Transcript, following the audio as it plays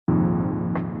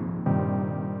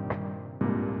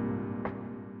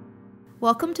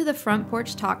Welcome to the Front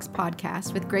Porch Talks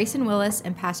podcast with Grayson Willis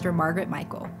and Pastor Margaret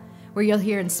Michael, where you'll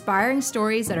hear inspiring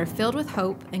stories that are filled with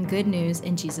hope and good news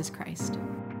in Jesus Christ.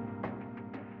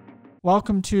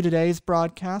 Welcome to today's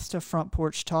broadcast of Front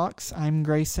Porch Talks. I'm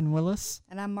Grayson Willis.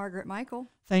 And I'm Margaret Michael.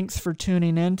 Thanks for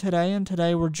tuning in today, and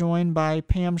today we're joined by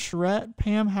Pam Charette.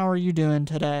 Pam, how are you doing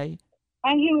today?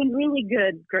 I'm doing really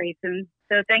good, Grayson.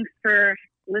 So thanks for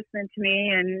listening to me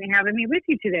and having me with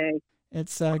you today.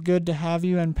 It's good to have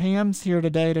you, and Pam's here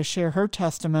today to share her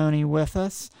testimony with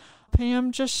us.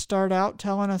 Pam, just start out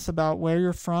telling us about where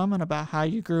you're from and about how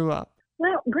you grew up.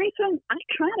 Well, Grayson, I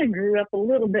kind of grew up a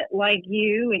little bit like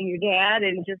you and your dad,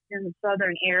 and just in the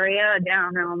southern area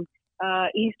down on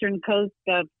eastern coast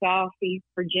of southeast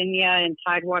Virginia and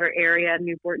Tidewater area,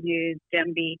 Newport News,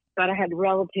 Denby. But I had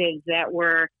relatives that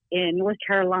were in North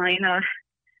Carolina,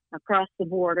 across the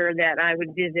border, that I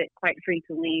would visit quite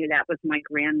frequently. That was my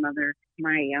grandmother,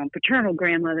 my paternal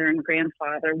grandmother and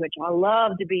grandfather, which I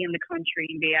love to be in the country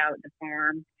and be out at the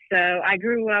farm. So I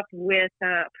grew up with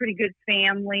a pretty good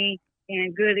family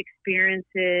and good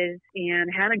experiences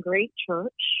and had a great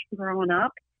church growing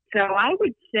up. So I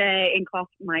would say, and call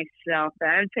myself,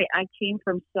 I would say I came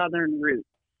from Southern roots.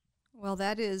 Well,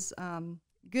 that is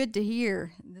good to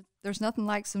hear. There's nothing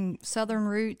like some Southern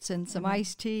roots and some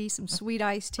iced tea, some sweet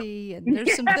iced tea, and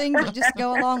there's some things that just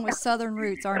go along with Southern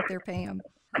roots, aren't there, Pam?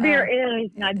 There is.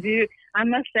 I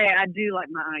must say I do like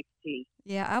my iced tea.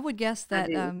 Yeah, I would guess that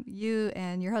you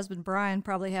and your husband Brian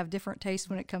probably have different tastes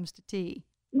when it comes to tea.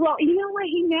 Well, you know what?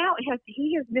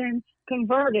 He has been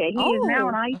converted. He is now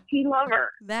an iced tea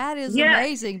lover. That is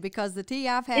amazing, because the tea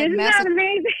I've had that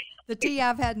amazing? The tea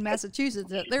I've had in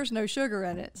Massachusetts, there's no sugar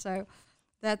in it, so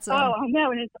that's I know,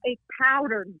 and it's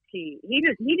powdered tea. He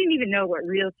didn't even know what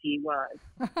real tea was.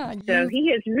 So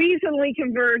he has recently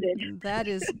converted. That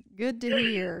is good to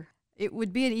hear. It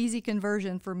would be an easy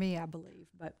conversion for me, I believe,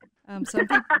 but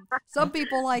some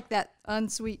people like that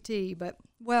unsweet tea. But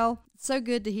well, it's so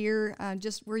good to hear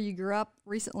just where you grew up.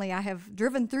 Recently, I have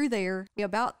driven through there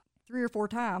about 3 or 4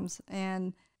 times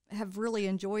and have really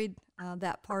enjoyed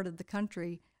that part of the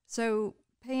country. So,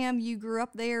 Pam, you grew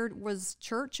up there. Was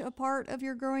church a part of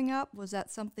your growing up? Was there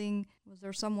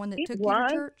someone that took you to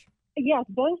church? Yes,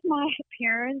 both my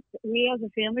parents, we as a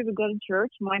family would go to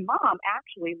church. My mom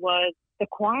actually was the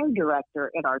choir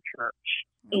director at our church.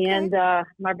 Okay. And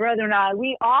my brother and I,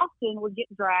 we often would get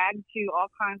dragged to all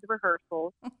kinds of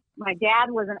rehearsals. My dad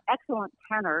was an excellent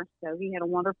tenor, so he had a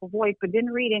wonderful voice, but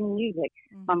didn't read any music.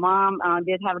 Mm-hmm. My mom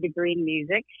did have a degree in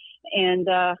music, and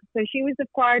so she was the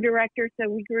choir director. So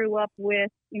we grew up with,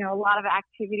 a lot of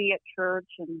activity at church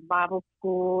and Bible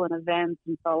school and events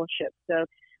and fellowship. So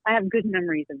I have good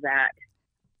memories of that.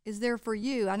 Is there for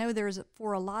you? I know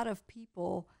for a lot of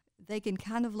people, they can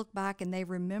kind of look back and they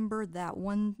remember that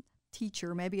one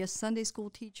teacher, maybe a Sunday school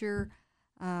teacher,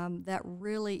 that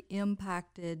really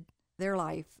impacted their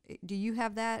life. Do you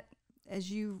have that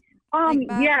as you think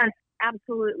back? Yes,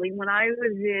 absolutely. When I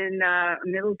was in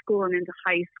middle school and into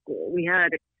high school, we had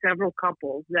several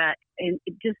couples that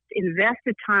just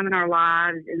invested time in our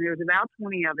lives, and there was about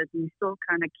 20 of us, and we still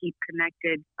kind of keep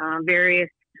connected various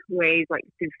ways, like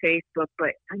through Facebook, but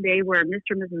they were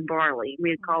Mr. and Mrs. Barley.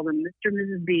 We had called them Mr. and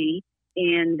Mrs. B,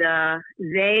 and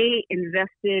they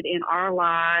invested in our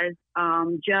lives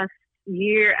just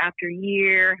year after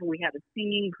year. We had a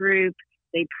singing group.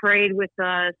 They prayed with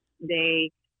us.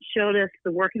 They showed us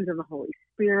the workings of the Holy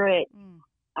Spirit.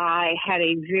 I had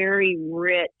a very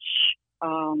rich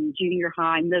junior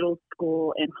high, middle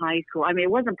school, and high school. I mean,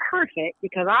 it wasn't perfect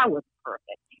because I wasn't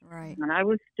perfect. Right. And I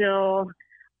was still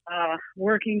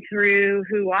working through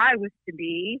who I was to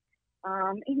be.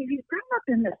 And if you grow up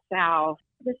in the South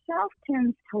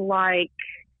tends to like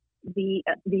the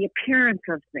appearance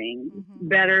of things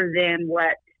better than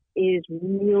what is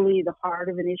really the heart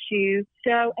of an issue.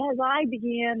 So as I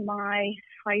began my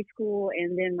high school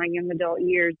and then my young adult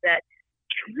years, that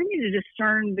trying to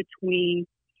discern between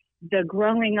the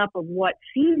growing up of what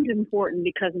seemed important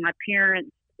because my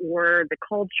parents or the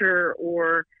culture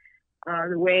or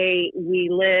the way we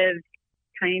lived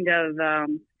kind of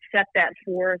set that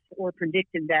forth or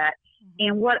predicted that,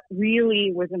 and what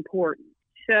really was important.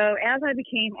 So as I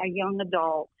became a young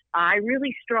adult, I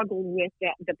really struggled with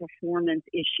the performance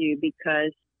issue,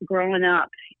 because growing up,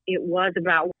 it was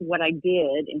about what I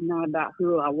did and not about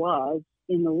who I was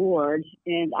in the Lord.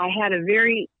 And I had a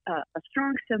very a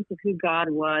strong sense of who God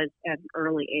was at an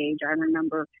early age. I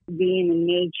remember being in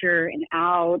nature and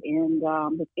out and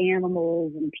with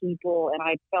animals and people, and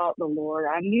I felt the Lord.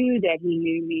 I knew that He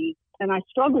knew me. And I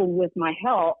struggled with my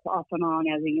health off and on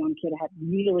as a young kid. I had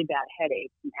really bad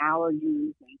headaches and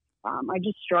allergies. And I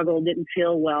just struggled, didn't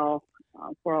feel well.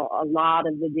 for a lot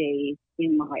of the days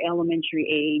in my elementary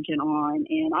age and on.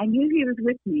 And I knew he was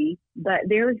with me, but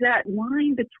there was that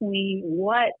line between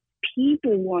what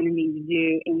people wanted me to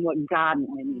do and what God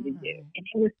wanted me to do.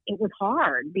 And it was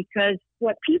hard because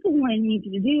what people wanted me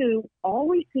to do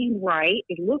always seemed right.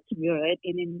 It looked good.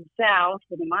 And in the South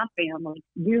and in my family,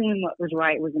 doing what was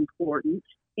right was important.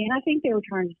 And I think they were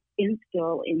trying to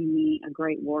instill in me a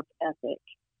great work ethic.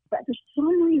 But for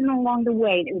some reason along the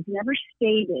way, it was never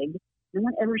stated. No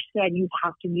one ever said you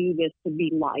have to do this to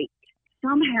be liked.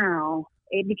 Somehow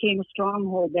it became a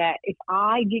stronghold that if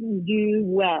I didn't do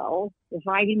well, if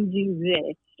I didn't do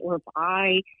this, or if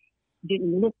I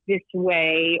didn't look this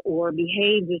way or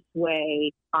behave this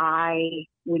way, I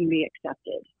wouldn't be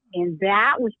accepted. And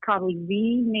that was probably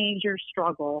the major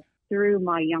struggle through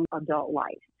my young adult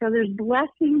life. So there's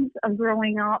blessings of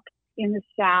growing up in the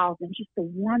South and just the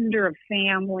wonder of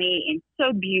family and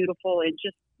so beautiful and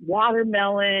just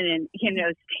watermelon and,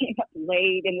 staying up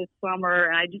late in the summer.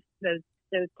 And I just,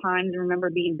 those times, I remember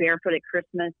being barefoot at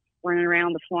Christmas, running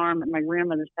around the farm at my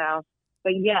grandmother's house.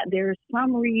 But yet there's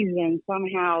some reason,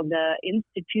 somehow, the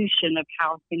institution of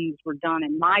how things were done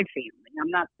in my family. I'm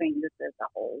not saying this as a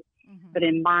whole, but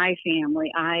in my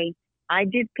family, I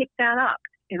did pick that up.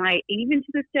 And even to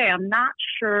this day, I'm not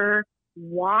sure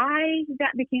why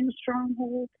that became a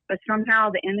stronghold, but somehow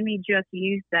the enemy just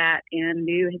used that and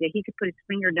knew that he could put his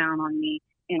finger down on me,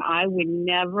 and I would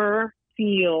never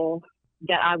feel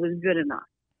that I was good enough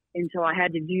until I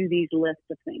had to do these lists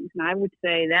of things. And I would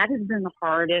say that has been the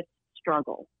hardest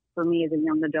struggle for me as a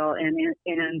young adult and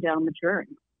maturing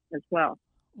as well.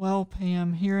 Well,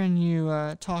 Pam, hearing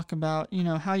you talk about,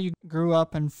 how you grew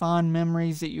up and fond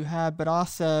memories that you had, but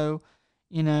also,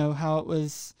 how it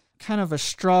was kind of a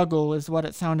struggle is what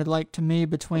it sounded like to me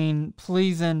between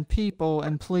pleasing people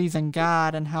and pleasing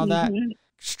God, and how that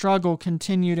struggle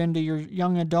continued into your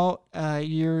young adult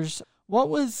years. What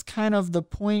was kind of the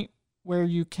point where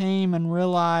you came and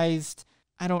realized,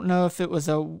 I don't know if it was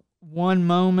a one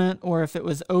moment or if it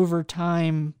was over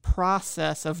time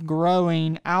process of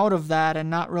growing out of that and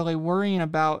not really worrying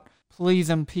about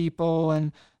pleasing people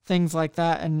and things like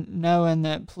that, and knowing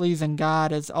that pleasing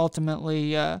God is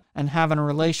ultimately and having a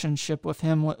relationship with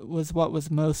Him was what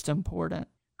was most important?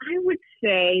 I would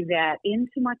say that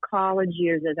into my college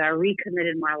years, as I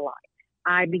recommitted my life,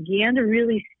 I began to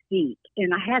really seek,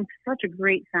 and I had such a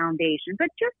great foundation. But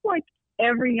just like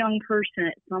every young person,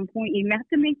 at some point, you have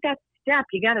to make that step.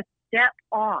 You got to step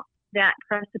off that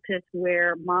precipice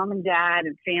where mom and dad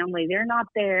and family, they're not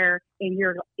there, and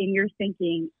you're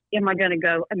thinking, am I going to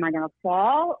go? Am I going to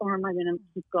fall, or am I going to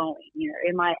keep going?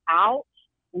 Am I out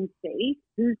and safe?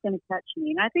 Who's going to catch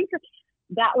me? And I think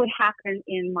that would happen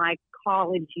in my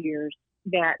college years,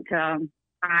 that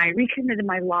I recommitted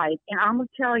my life. And I'm going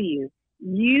to tell you,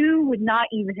 you would not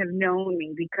even have known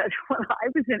me, because when I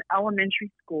was in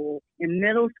elementary school, in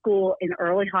middle school, in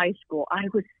early high school, I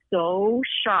was so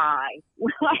shy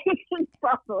when I was in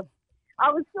public.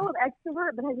 I was still an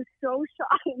extrovert, but I was so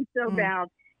shy and so bound.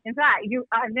 In fact,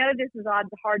 I know this is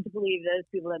hard to believe, those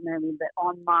people that know me, but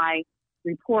on my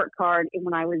report card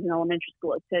when I was in elementary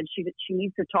school, it said she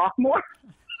needs to talk more.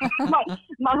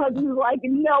 my husband was like,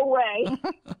 no way.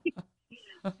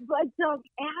 But as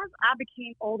I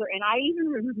became older, and I even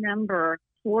remember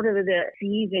sort of the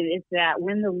season, is that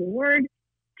when the Lord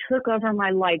took over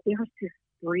my life, there was this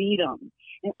freedom.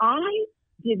 And I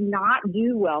did not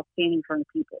do well standing in front of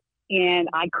people. And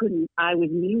I was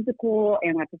musical,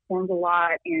 and I performed a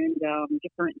lot in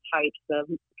different types of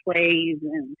plays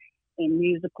and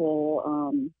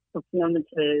musical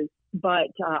performances. But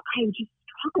I just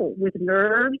struggled with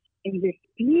nerves, and this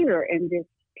fear and this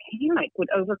panic would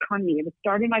overcome me. It would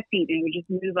start in my feet, and it would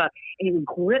just move up, and it would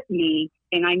grip me.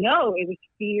 And I know it was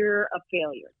fear of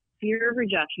failure, fear of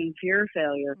rejection, fear of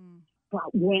failure.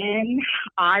 But when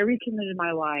I recommitted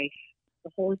my life,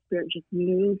 the Holy Spirit just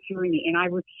moved through me. And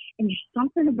there's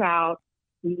something about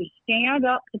when you stand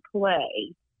up to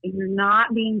play and you're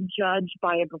not being judged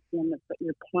by a performance, but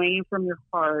you're playing from your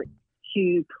heart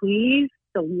to please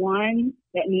the one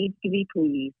that needs to be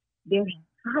pleased. There's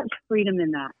such freedom in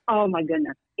that. Oh my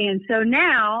goodness. And so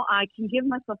now I can give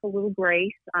myself a little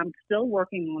grace. I'm still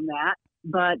working on that.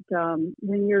 But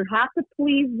when you have to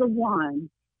please the one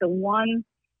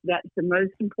that's the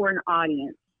most important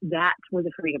audience, that's where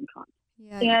the freedom comes.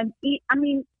 Yeah. And I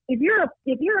mean, if you're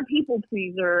a people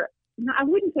pleaser, I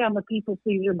wouldn't say I'm a people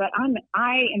pleaser, but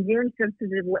I am very sensitive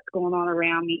to what's going on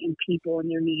around me and people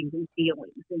and their needs and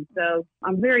feelings. And so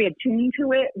I'm very attuned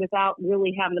to it without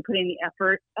really having to put any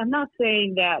effort. I'm not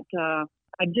saying that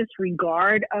I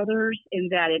disregard others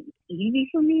and that it's easy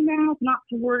for me now not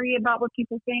to worry about what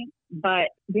people think, but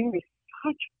there is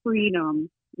such freedom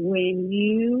when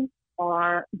you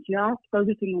are just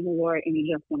focusing on the Lord and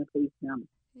you just want to please Him.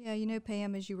 Yeah,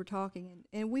 Pam, as you were talking,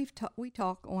 and we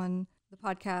talk on the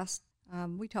podcast,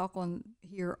 we talk on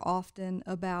here often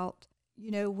about,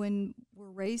 when we're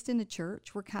raised in the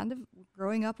church, we're kind of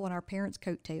growing up on our parents'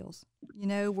 coattails.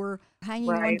 We're hanging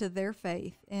on to their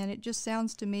faith. And it just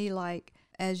sounds to me like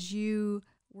as you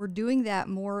were doing that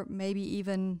more, maybe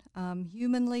even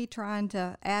humanly trying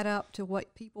to add up to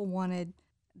what people wanted,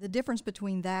 the difference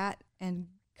between that and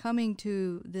coming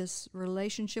to this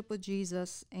relationship with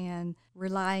Jesus and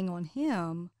relying on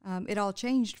Him, it all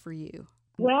changed for you.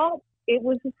 Well, it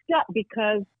was a step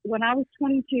because when I was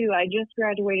 22, I just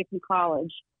graduated from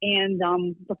college. And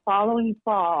the following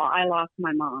fall, I lost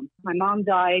my mom. My mom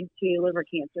died to liver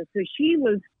cancer. So she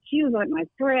was like my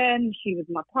friend. She was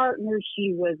my partner.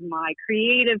 She was my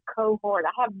creative cohort.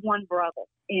 I have one brother.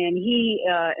 And he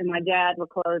and my dad were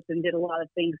close and did a lot of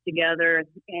things together.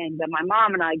 And my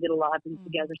mom and I did a lot of things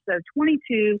together. So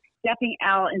 22, stepping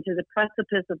out into the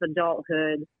precipice of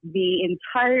adulthood, the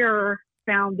entire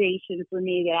foundation for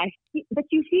me that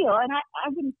you feel, and I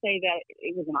wouldn't say that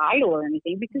it was an idol or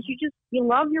anything, because you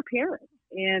love your parents.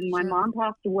 And my mom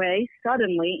passed away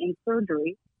suddenly in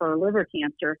surgery for liver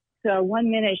cancer. So one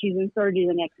minute she's in surgery,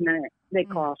 the next minute they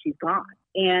call, she's gone.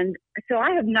 And so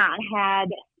I have not had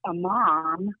a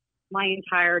mom my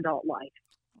entire adult life.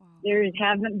 Wow. There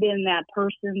hasn't been that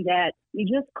person that you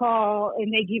just call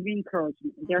and they give you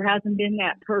encouragement. There hasn't been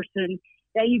that person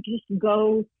that you just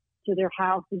go to their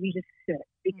house and you just sit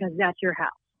because that's your house.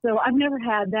 So I've never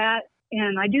had that.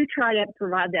 And I do try to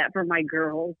provide that for my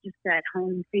girls, just that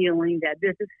home feeling that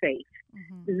this is safe.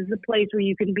 Mm-hmm. This is a place where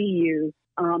you can be you.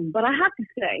 But I have to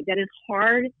say that it's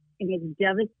hard and it's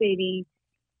devastating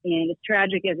and as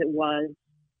tragic as it was.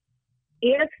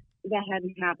 If that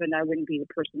hadn't happened, I wouldn't be the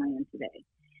person I am today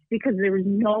because there was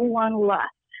no one left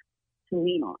to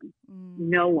lean on.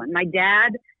 No one. My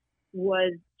dad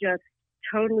was just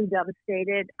totally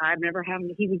devastated. I've never had him.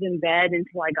 He was in bed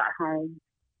until I got home.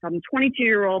 I'm a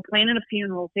 22-year-old planning a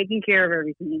funeral, taking care of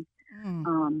everything.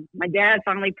 My dad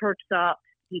finally perks up.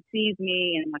 He sees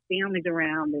me and my family's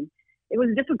around, and it was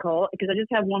difficult because I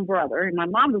just have one brother, and my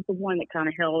mom was the one that kind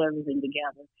of held everything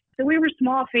together. So we were a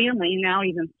small family, now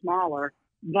even smaller,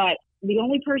 but the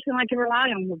only person I could rely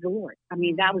on was the Lord. I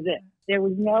mean, that was it. There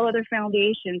was no other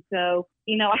foundation. So,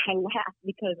 I laughed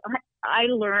because I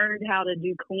learned how to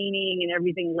do cleaning and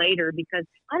everything later because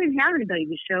I didn't have anybody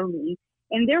to show me.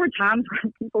 And there were times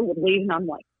when people would leave and I'm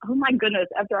like, oh my goodness,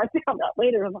 after I found out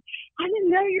later, I'm like, I didn't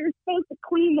know you were supposed to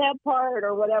clean that part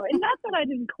or whatever. And not that I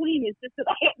didn't clean, it's just that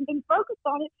I hadn't been focused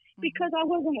on it because I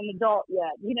wasn't an adult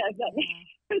yet,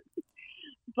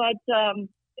 But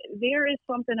there is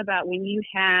something about when you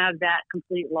have that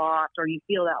complete loss or you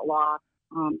feel that loss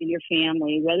in your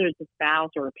family, whether it's a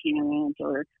spouse or a parent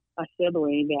or a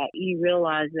sibling, that you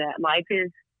realize that life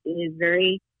is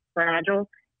very fragile.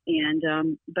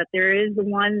 And but there is the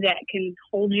one that can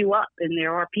hold you up, and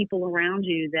there are people around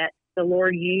you that the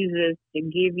Lord uses to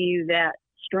give you that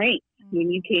strength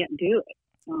when you can't do it.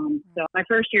 So my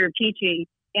first year of teaching,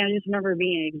 and I just remember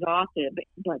being exhausted,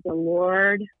 but the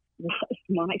Lord was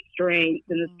my strength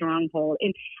and the stronghold.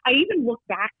 And I even look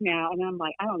back now and I'm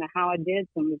like, I don't know how I did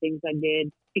some of the things I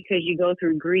did, because you go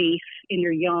through grief and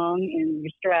you're young and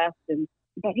you're stressed,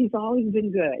 but He's always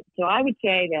been good. So I would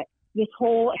say that the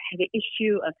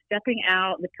issue of stepping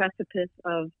out the precipice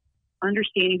of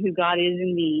understanding who God is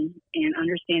in me and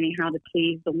understanding how to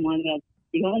please the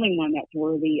only one that's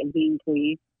worthy of being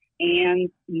pleased, and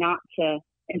to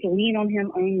lean on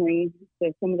Him only.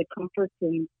 So some of the comforts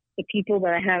and the people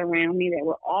that I had around me that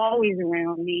were always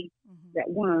around me that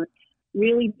weren't,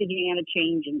 really began a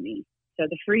change in me. So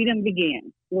the freedom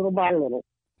began little by little.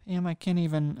 Pam, I can't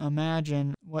even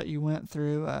imagine what you went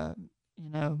through,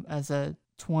 as a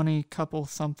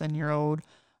 20-something-year-old,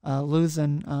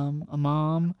 losing a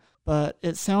mom. But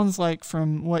it sounds like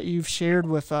from what you've shared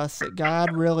with us that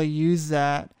God really used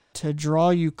that to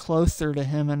draw you closer to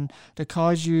Him and to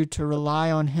cause you to rely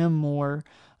on Him more,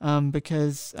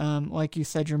 because, like you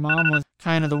said, your mom was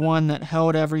kind of the one that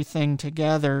held everything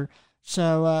together.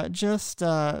 So just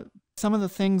some of the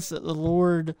things that the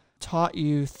Lord taught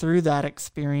you through that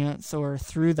experience or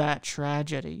through that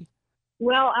tragedy.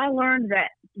 Well, I learned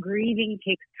that grieving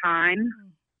takes time.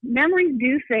 Memories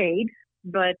do fade,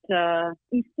 but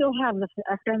you still have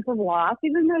a sense of loss.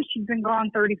 Even though she's been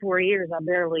gone 34 years, I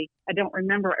don't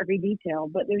remember every detail,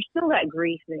 but there's still that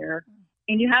grief there.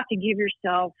 And you have to give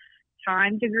yourself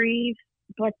time to grieve.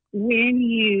 But when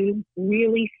you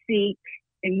really seek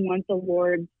and want the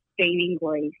Lord's saving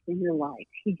grace in your life,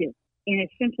 He gives. And it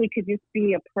simply could just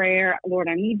be a prayer, Lord,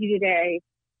 I need you today.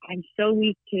 I'm so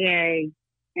weak today.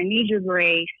 I need your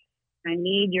grace. I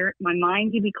need my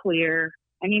mind to be clear.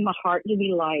 I need my heart to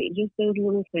be light. Just those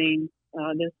little things,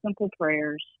 those simple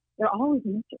prayers. They're always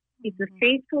answered. If you're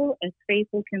faithful as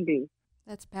faithful can be.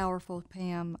 That's powerful,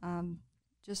 Pam.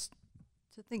 Just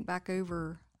to think back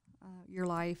over your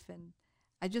life, and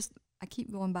I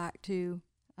keep going back to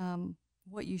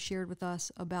what you shared with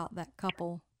us about that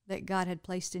couple that God had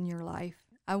placed in your life.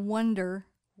 I wonder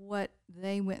what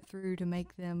they went through to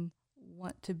make them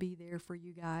want to be there for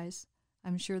you guys.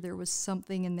 I'm sure there was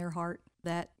something in their heart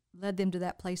that led them to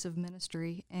that place of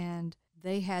ministry, and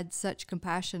they had such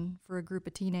compassion for a group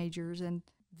of teenagers, and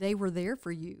they were there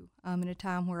for you in a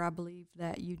time where I believe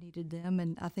that you needed them.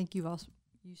 And I think you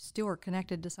still are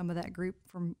connected to some of that group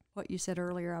from what you said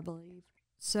earlier, I believe.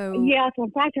 So yes, in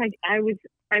fact, I was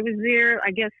there, I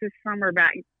guess, this summer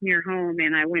back near home,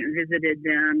 and I went and visited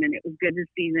them, and it was good to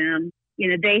see them. You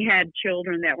know, they had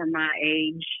children that were my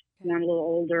age, one a little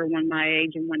older, one my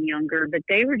age, and one younger, but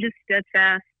they were just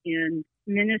steadfast in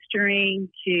ministering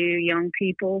to young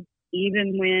people,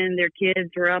 even when their kids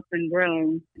were up and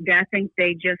grown. I think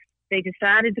they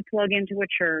decided to plug into a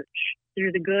church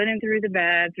through the good and through the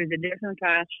bad, through the different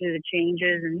paths, through the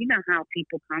changes. And you know how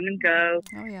people come and go.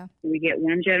 Oh, yeah. We get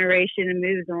one generation and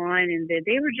moves on. And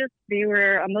they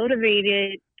were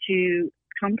motivated to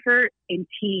comfort and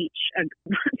teach a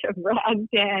bunch of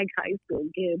ragtag high school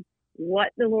kids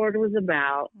what the Lord was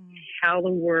about, how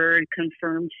the Word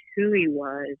confirmed who He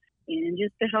was, and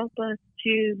just to help us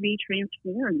to be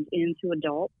transformed into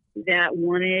adults that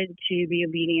wanted to be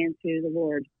obedient to the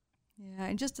Lord. Yeah,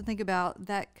 and just to think about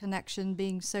that connection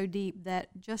being so deep that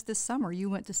just this summer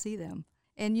you went to see them.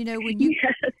 And you know,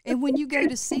 when you go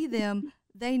to see them,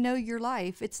 they know your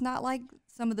life. It's not like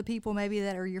some of the people maybe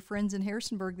that are your friends in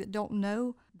Harrisonburg that don't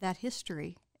know that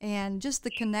history. And just the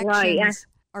connections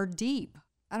are deep.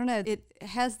 I don't know, it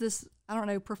has this,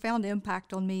 profound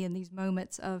impact on me in these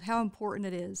moments of how important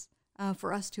it is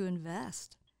for us to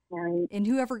invest in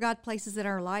whoever God places in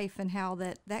our life, and how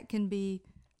that can be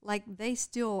like they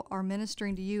still are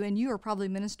ministering to you, and you are probably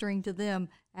ministering to them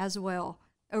as well.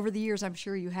 Over the years, I'm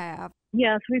sure you have.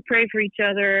 Yes, we pray for each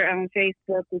other on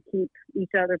Facebook. We keep each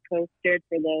other posted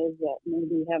for those that may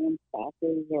be having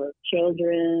spouses or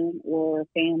children or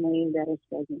family that are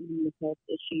struggling with health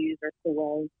issues or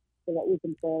so that we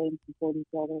can pray and support each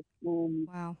other.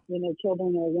 Wow. You know, children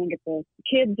are wonderful.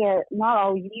 Kids are not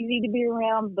always easy to be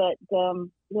around, but the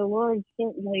Lord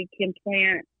certainly can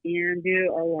plant and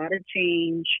do a lot of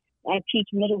change. I teach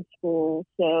middle school,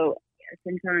 so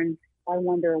sometimes I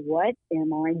wonder, what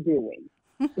am I doing?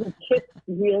 Is it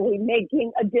really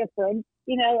making a difference?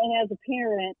 You know, and as a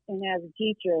parent and as a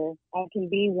teacher, I can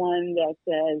be one that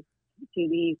says to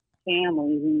these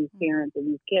families and these parents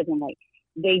and these kids, I'm like,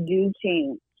 they do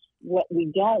change. What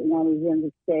we don't want is them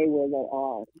to stay where they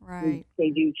are. Right.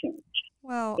 They do change.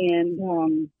 Well,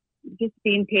 and just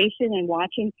being patient and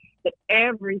watching, but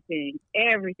everything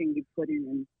you put in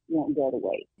them won't go to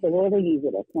waste. The Lord will use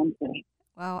it at some point.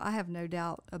 Well, I have no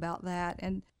doubt about that.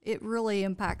 And it really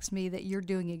impacts me that you're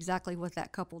doing exactly what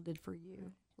that couple did for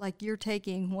you. Like, you're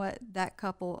taking what that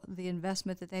couple, the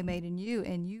investment that they made in you,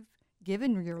 and you've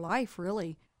given your life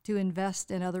really to invest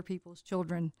in other people's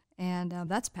children. And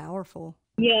that's powerful.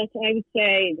 Yes, I would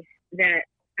say that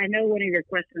I know one of your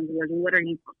questions was, what are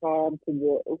you called to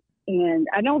do? And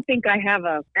I don't think I have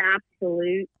a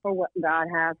absolute for what God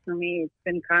has for me. It's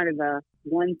been kind of a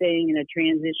one thing and a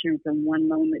transition from one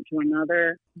moment to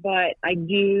another. But I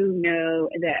do know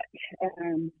that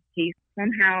He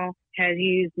somehow has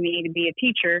used me to be a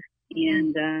teacher.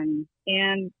 And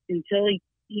until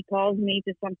he calls me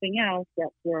to something else,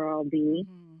 that's where I'll be.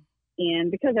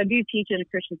 And because I do teach in a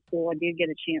Christian school, I do get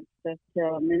a chance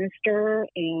to minister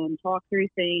and talk through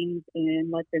things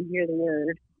and let them hear the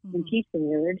Word and teach the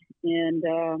Word.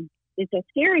 And it's a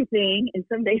scary thing, and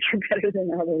some days are better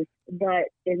than others. But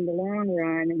in the long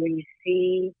run, when you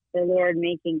see the Lord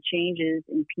making changes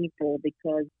in people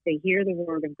because they hear the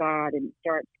Word of God and it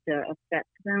starts to affect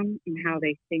them in how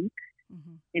they think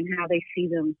and how they see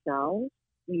themselves,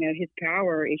 you know, His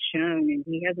power is shown, and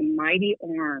He has a mighty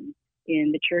arm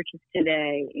in the churches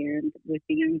today and with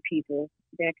the young people.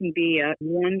 That can be a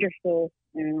wonderful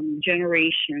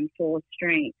generation full of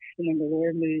strength when the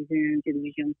Lord moves into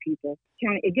these young people.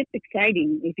 It gets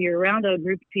exciting if you're around a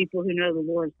group of people who know the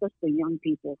Lord, especially young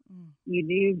people. You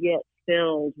do get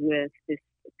filled with this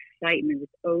excitement, this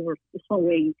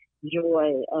overflowing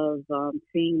joy of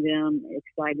seeing them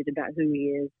excited about who He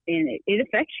is, and it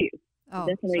affects you. Oh,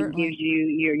 it definitely certainly gives you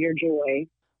your joy.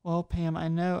 Well, Pam, I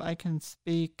know I can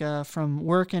speak from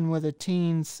working with the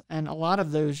teens and a lot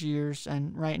of those years,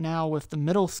 and right now with the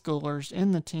middle schoolers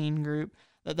in the teen group,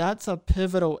 that's a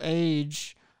pivotal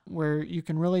age where you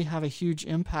can really have a huge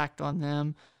impact on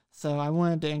them. So I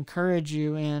wanted to encourage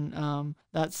you, and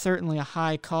that's certainly a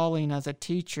high calling as a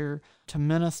teacher to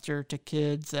minister to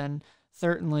kids, and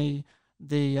certainly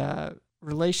the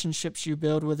relationships you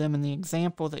build with them and the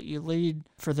example that you lead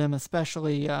for them,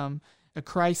 especially a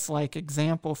Christ-like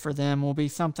example for them, will be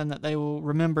something that they will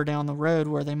remember down the road,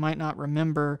 where they might not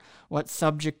remember what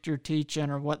subject you're teaching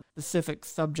or what specific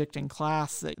subject in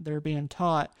class that they're being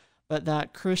taught, but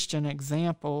that Christian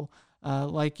example,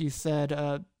 like you said,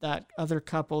 that other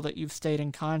couple that you've stayed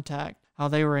in contact, how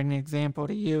they were an example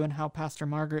to you, and how Pastor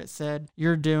Margaret said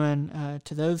you're doing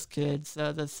to those kids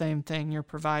the same thing. You're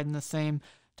providing the same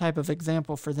type of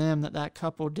example for them that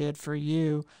couple did for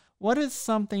you. Here is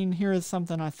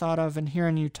something I thought of in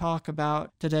hearing you talk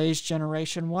about today's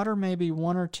generation. What are maybe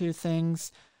one or two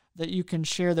things that you can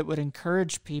share that would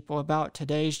encourage people about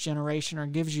today's generation or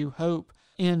gives you hope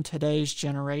in today's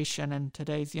generation and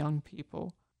today's young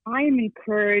people? I am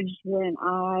encouraged when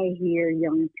I hear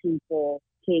young people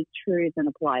take truth and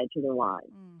apply it to their lives.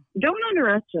 Don't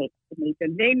underestimate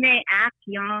them. They may act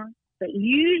young, but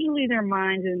usually their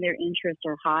minds and their interests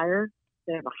are higher.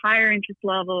 They have a higher interest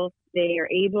level. They are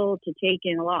able to take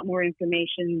in a lot more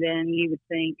information than you would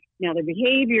think. Now, their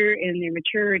behavior and their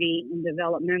maturity and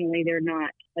developmentally, they're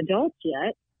not adults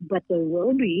yet, but they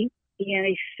will be. And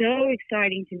it's so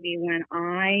exciting to me when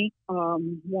I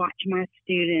watch my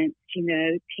students,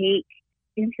 take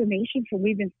information from,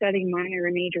 we've been studying minor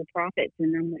and major prophets,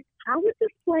 and I'm like, how would this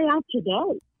play out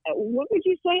today? What would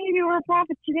you say to our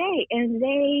prophets today? And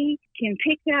they can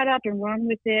pick that up and run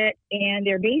with it, and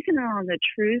they're basing it on the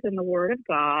truth and the Word of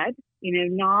God,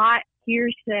 not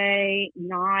hearsay,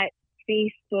 not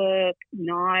Facebook,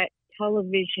 not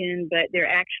television, but they're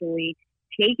actually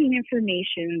taking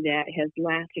information that has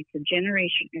lasted for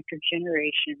generation after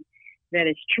generation, that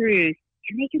is truth,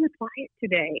 and they can apply it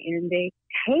today. And they,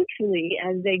 hopefully,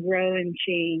 as they grow and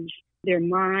change, their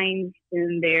minds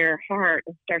and their heart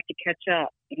will start to catch up,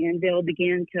 and they'll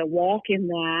begin to walk in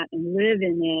that and live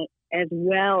in it, as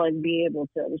well as be able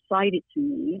to recite it to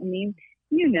me. I mean,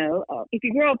 if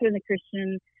you grow up in the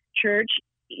Christian church,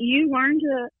 you learn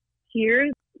to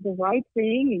hear the right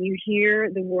thing and you hear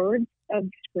the words of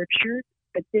Scripture.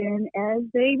 But then as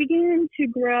they begin to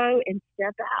grow and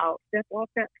step off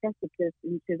that precipice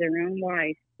into their own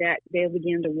life, that they'll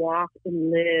begin to walk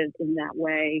and live in that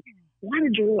way. What a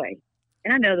joy.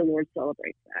 And I know the Lord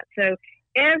celebrates that. So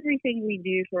everything we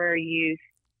do for our youth,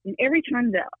 and every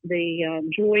time the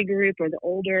Joy group or the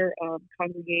older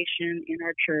congregation in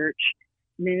our church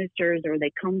ministers or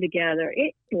they come together,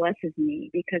 it blesses me,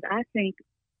 because I think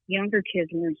younger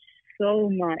kids learn so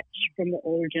much from the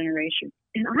older generation.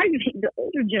 And I think the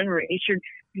older generation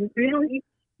really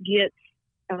gets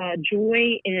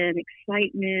joy and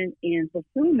excitement and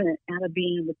fulfillment out of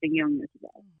being with the young as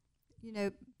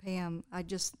well. Pam,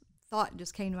 thought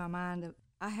just came to my mind that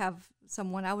I have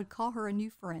someone, I would call her a new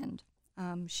friend.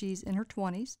 She's in her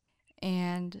 20s,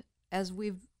 and as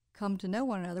we've come to know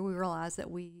one another, we realize that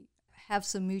we have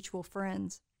some mutual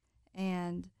friends,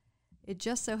 and it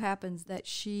just so happens that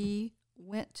she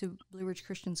went to Blue Ridge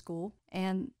Christian School,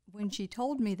 and when she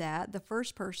told me that, the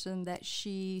first person that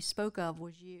she spoke of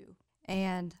was you.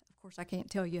 And of course, I can't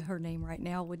tell you her name right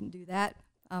now, wouldn't do that.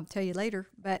 I'll tell you later,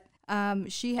 but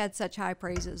she had such high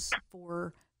praises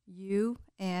for you,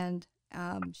 and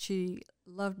she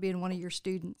loved being one of your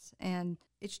students. And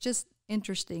it's just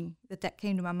interesting that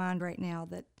came to my mind right now,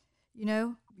 that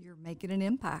you're making an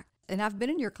impact. And I've been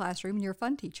in your classroom, and you're a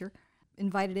fun teacher,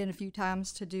 invited in a few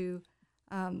times to do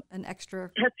an extra.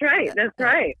 That's right. That's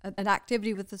right. An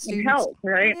activity with the students. Help,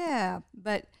 right? Yeah,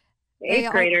 but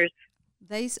eighth graders.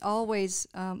 They always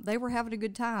they were having a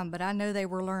good time, but I know they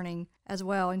were learning as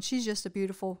well. And she's just a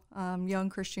beautiful young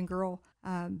Christian girl.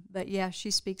 But yeah,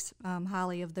 she speaks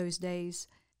highly of those days.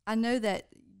 I know that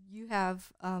you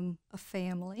have a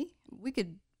family. We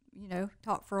could,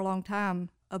 talk for a long time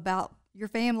about your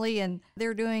family and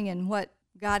they're doing and what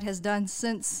God has done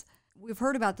since. We've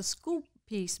heard about the school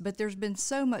piece, but there's been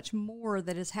so much more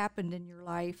that has happened in your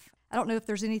life. I don't know if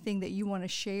there's anything that you want to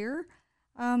share,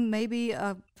 maybe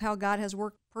how God has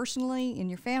worked personally in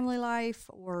your family life,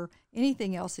 or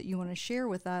anything else that you want to share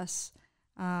with us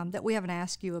that we haven't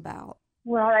asked you about.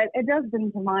 Well, it does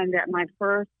bring to mind that my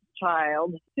first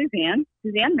child, Suzanne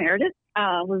Meredith,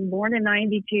 was born in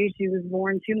 92. She was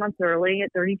born 2 months early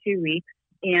at 32 weeks.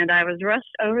 And I was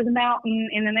rushed over the mountain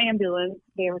in an ambulance.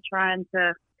 They were trying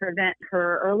to prevent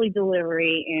her early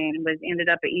delivery and ended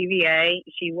up at UVA.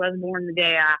 She was born the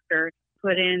day after,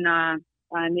 put in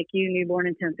NICU, newborn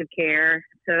intensive care.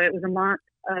 So it was a month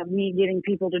of me getting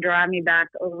people to drive me back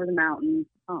over the mountains,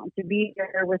 to be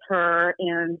there with her.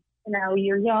 And, you know,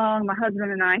 you're young. My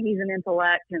husband and I, he's an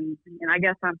intellect, and I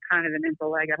guess I'm kind of an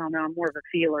intellect. I don't know. I'm more of a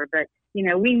feeler. But, you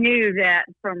know, we knew that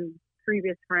from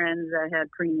previous friends that had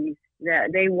preemies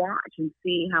that they watch and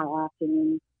see how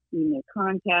often you make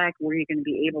contact, where you're going to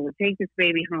be able to take this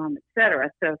baby home,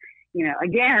 etc. So, you know,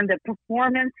 again, the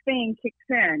performance thing kicks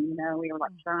in. You know, we were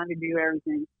like trying to do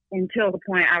everything until the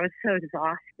point I was so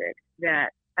exhausted that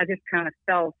I just kind of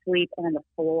fell asleep on the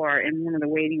floor in one of the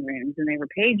waiting rooms, and they were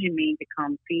paging me to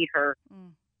come feed her.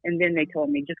 And then they told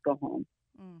me, just go home.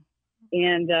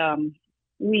 And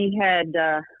we had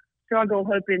struggled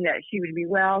hoping that she would be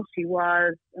well. She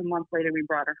was. A month later, we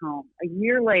brought her home. A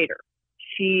year later,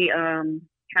 she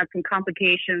had some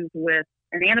complications with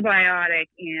an antibiotic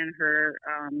and her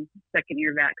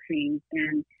second-year vaccine.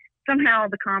 And somehow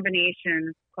the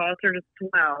combination caused her to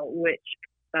swell, which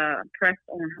pressed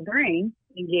on her brain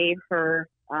and gave her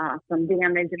some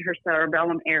damage in her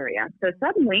cerebellum area. So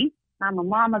suddenly, I'm a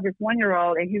mom of this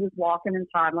 1-year-old, and he was walking and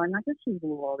toddling. I guess she was a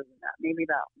little older than that, maybe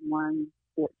about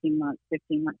 14 months,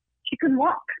 15 months. She couldn't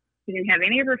walk. She didn't have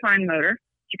any of her fine motor.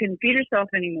 She couldn't feed herself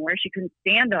anymore. She couldn't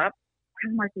stand up.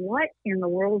 I'm like, what in the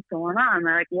world is going on?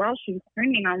 They're like, well, she was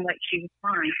screaming on like she was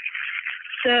fine.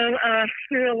 So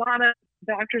through a lot of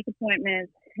doctor's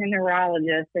appointments and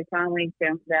neurologists, they finally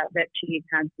found out that she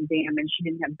had some damage. She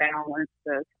didn't have balance.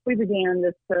 So we began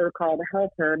this protocol to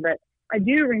help her. But I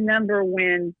do remember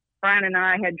when Brian and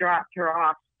I had dropped her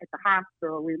off at the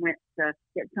hospital, we went to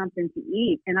get something to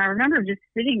eat. And I remember just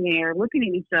sitting there looking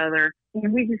at each other,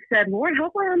 and we just said, Lord,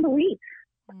 help our unbelief.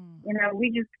 You know,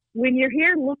 when you're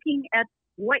here looking at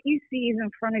what you see is in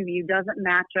front of you doesn't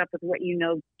match up with what you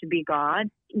know to be God,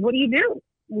 what do?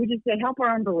 We just said, help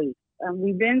our unbelief.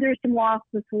 We've been through some loss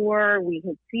before. We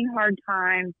had seen hard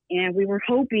times, and we were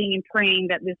hoping and praying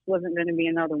that this wasn't going to be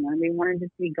another one. We wanted to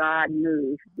see God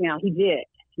move. Now, he did.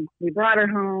 We brought her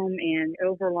home, and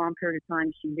over a long period of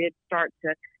time, she did start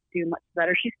to do much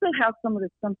better. She still has some of the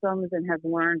symptoms and has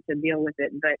learned to deal with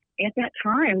it. But at that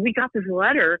time, we got this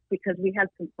letter because we had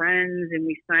some friends and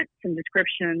we sent some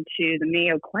description to the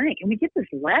Mayo Clinic. And we get this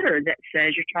letter that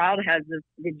says your child has this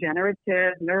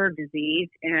degenerative nerve disease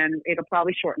and it'll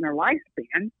probably shorten their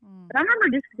lifespan. But I remember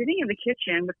just sitting in the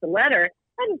kitchen with the letter.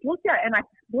 I just looked at it and I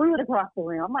threw it across the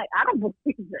room. I'm like, I don't believe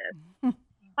this.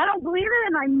 I don't believe it,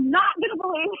 and I'm not going to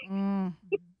believe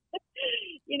it.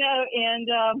 You know, and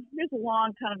there's a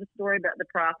long kind of a story about the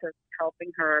process of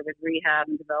helping her with rehab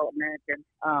and development,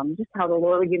 and just how the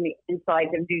Lord would give me insight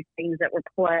and do things that were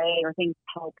play or things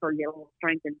to help her get a little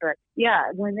strengthened. But yeah,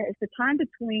 when it's the time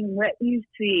between what you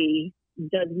see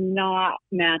does not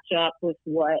match up with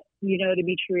what you know to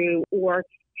be true or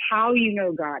how you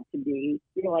know God to be,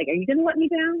 you're like, are you going to let me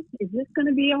down? Is this going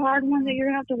to be a hard one that you're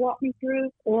going to have to walk me through?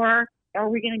 Or are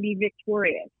we going to be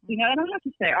victorious? You know, I don't have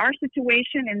to say our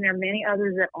situation, and there are many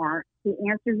others that aren't. He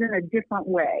answers in a different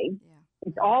way. Yeah.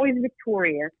 It's always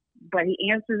victorious, but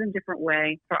he answers in a different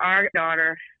way. For our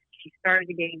daughter, she started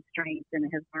to gain strength and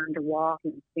has learned to walk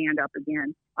and stand up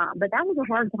again. But that was a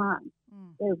hard time.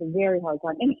 It was a very hard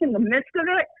time. And in the midst of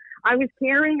it, I was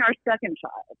carrying our second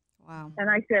child. Wow. And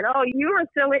I said, oh, you are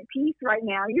so at peace right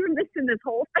now. You're missing this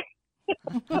whole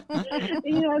thing.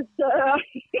 You know, so...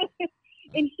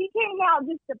 And she came out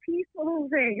just a peaceful little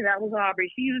thing. That was Aubrey.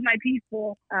 She was my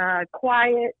peaceful,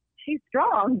 quiet. She's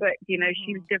strong, but, you know,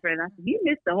 she was different. I said, you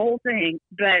missed the whole thing.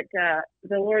 But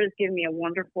the Lord has given me a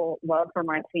wonderful love for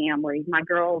my family. My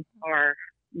girls are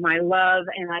my love,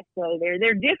 and I say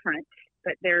they're different.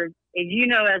 But they're, as you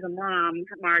know, as a mom,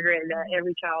 Margaret,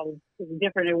 every child is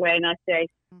different in a way. And I say,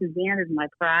 Suzanne is my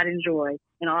pride and joy,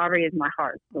 and Aubrey is my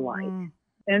heart's delight.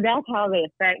 And that's how they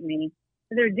affect me.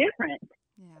 They're different.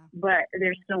 Yeah. But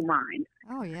they're still mine.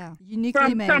 Oh, yeah.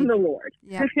 Uniquely made. From the Lord.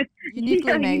 Yeah.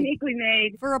 Uniquely made. Uniquely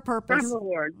made. For a purpose. From the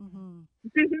Lord.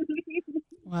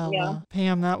 Well, yeah.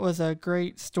 Pam, that was a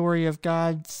great story of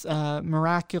God's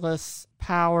miraculous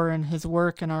power and his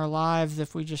work in our lives.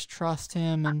 If we just trust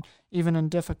him, and even in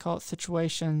difficult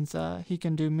situations, he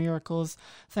can do miracles.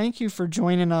 Thank you for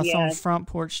joining us on Front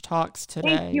Porch Talks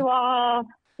today. Thank you all.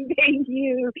 Thank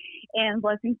you, and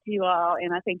blessings to you all,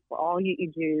 and I thank for all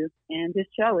you do, and this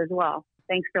show as well.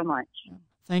 Thanks so much.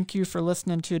 Thank you for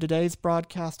listening to today's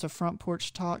broadcast of Front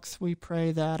Porch Talks. We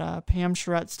pray that Pam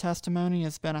Charette's testimony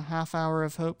has been a half hour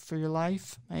of hope for your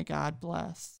life. May God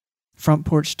bless. Front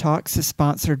Porch Talks is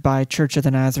sponsored by Church of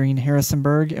the Nazarene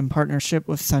Harrisonburg in partnership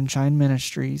with Sunshine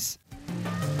Ministries.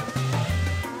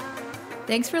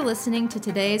 Thanks for listening to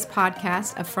today's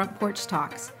podcast of Front Porch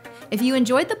Talks. If you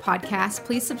enjoyed the podcast,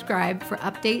 please subscribe for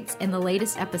updates and the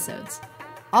latest episodes.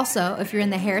 Also, if you're in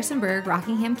the Harrisonburg,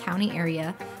 Rockingham County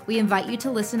area, we invite you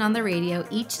to listen on the radio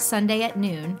each Sunday at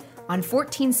noon on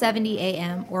 1470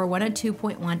 AM or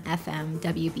 102.1 FM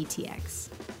WBTX.